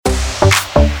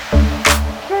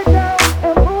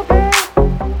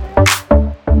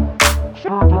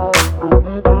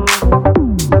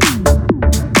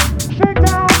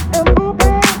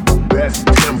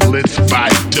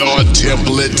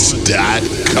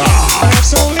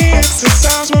Life's only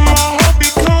exercise when my heart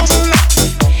becomes alive.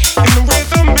 In the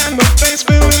rhythm and the bass,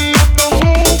 filling up the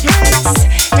whole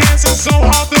place. Dancing so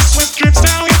hard, the sweat drips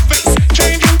down your face.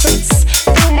 Changing pace,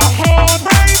 feel my heart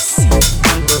race.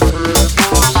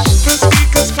 The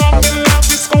speakers pumping loud,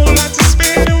 disco lights are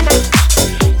spinning round.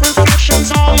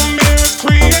 Reflections on the mirrors,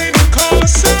 creating color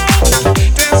sound.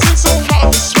 Dancing so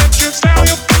hard, the sweat drips down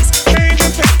your face.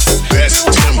 Changing pace. Best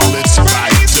templates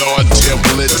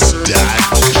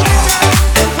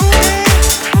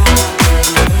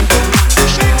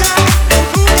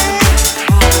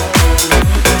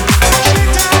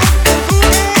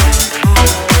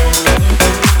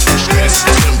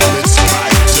by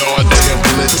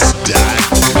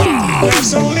DoorTemplates.com.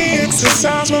 Life's only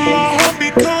exercise when my heart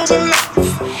becomes alive.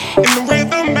 In the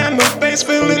rhythm and the bass,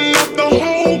 filling up the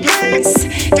whole place.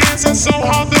 Dancing so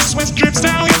hard, the sweat drips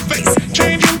down your face.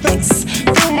 Changing pace,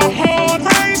 feel my heart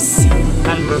race.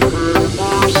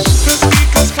 The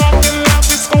speakers pumping loud,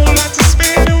 disco lights are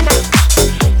spinning round.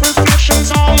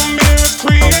 Reflections on the mirrors,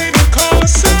 creating color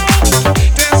sound.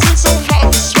 Dancing so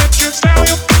hard, the sweat drips down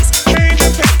your face.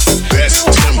 Changing pace. Best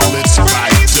templates by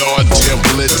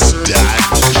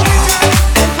DoorTemplates.com.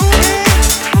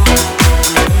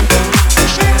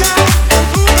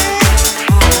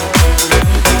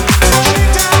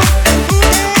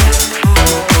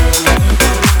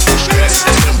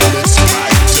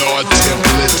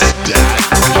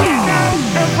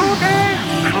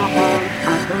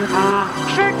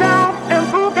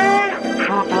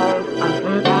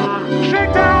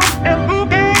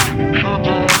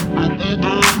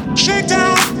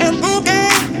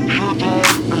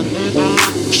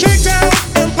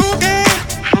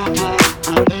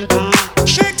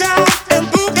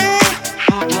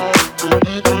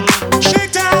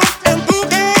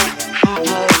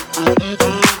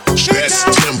 Best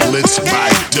templates by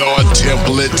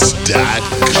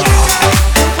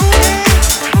DoorTemplates.com.